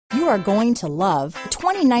You are going to love the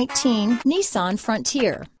 2019 Nissan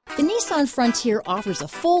Frontier. The Nissan Frontier offers a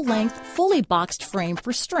full-length, fully boxed frame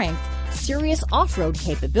for strength, serious off-road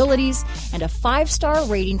capabilities, and a 5-star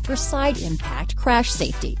rating for side impact crash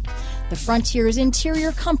safety. The Frontier's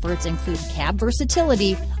interior comforts include cab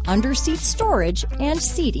versatility, under-seat storage, and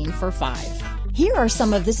seating for 5. Here are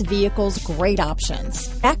some of this vehicle's great options: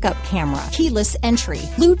 backup camera, keyless entry,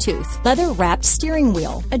 Bluetooth, leather-wrapped steering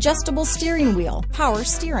wheel, adjustable steering wheel, power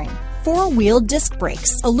steering, 4-wheel disc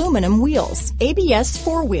brakes, aluminum wheels, ABS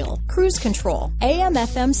 4-wheel, cruise control,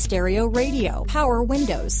 AM/FM stereo radio, power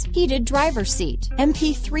windows, heated driver's seat,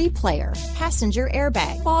 MP3 player, passenger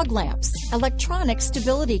airbag, fog lamps, electronic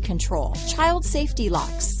stability control, child safety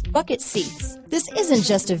locks, bucket seats. This isn't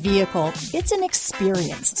just a vehicle, it's an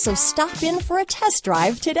experience, so stop in for a test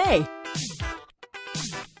drive today.